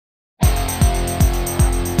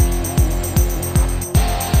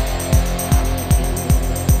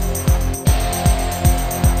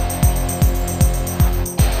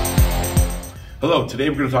Hello, today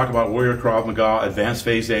we're going to talk about Warrior Krav Maga Advanced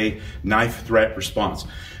Phase A Knife Threat Response.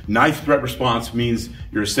 Knife threat response means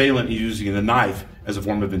your assailant is using the knife as a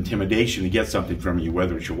form of intimidation to get something from you,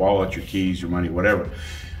 whether it's your wallet, your keys, your money, whatever.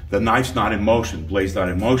 The knife's not in motion, blade's not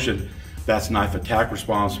in motion. That's knife attack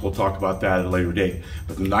response. We'll talk about that at a later date.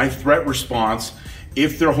 But the knife threat response,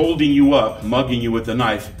 if they're holding you up, mugging you with the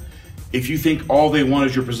knife, if you think all they want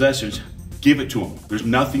is your possessions, give it to them. There's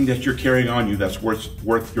nothing that you're carrying on you that's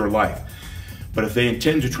worth your life. But if they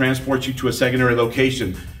intend to transport you to a secondary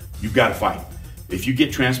location, you've got to fight. If you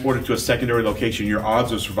get transported to a secondary location, your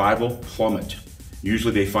odds of survival plummet.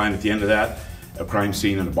 Usually they find at the end of that a crime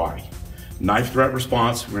scene and a body. Knife threat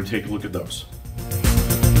response, we're going to take a look at those.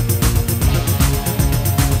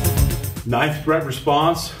 Knife threat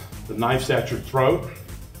response, the knife's at your throat.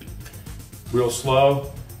 Real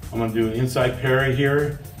slow. I'm going to do an inside parry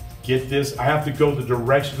here. Get this. I have to go the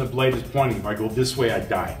direction the blade is pointing. If I go this way, I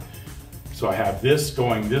die. So I have this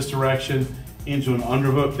going this direction into an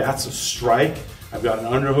underhook. That's a strike. I've got an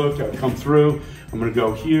underhook. I come through. I'm going to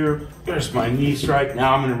go here. There's my knee strike.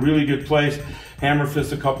 Now I'm in a really good place. Hammer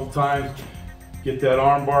fist a couple times. Get that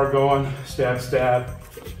arm bar going. Stab, stab.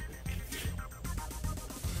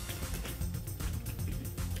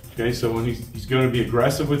 Okay, so when he's going to be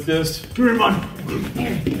aggressive with this, come here,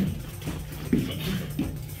 man.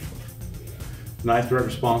 Knife threat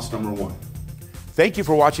response number 1. Thank you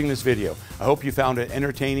for watching this video. I hope you found it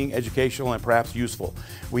entertaining, educational, and perhaps useful.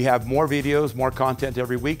 We have more videos, more content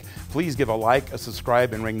every week. Please give a like, a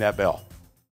subscribe, and ring that bell.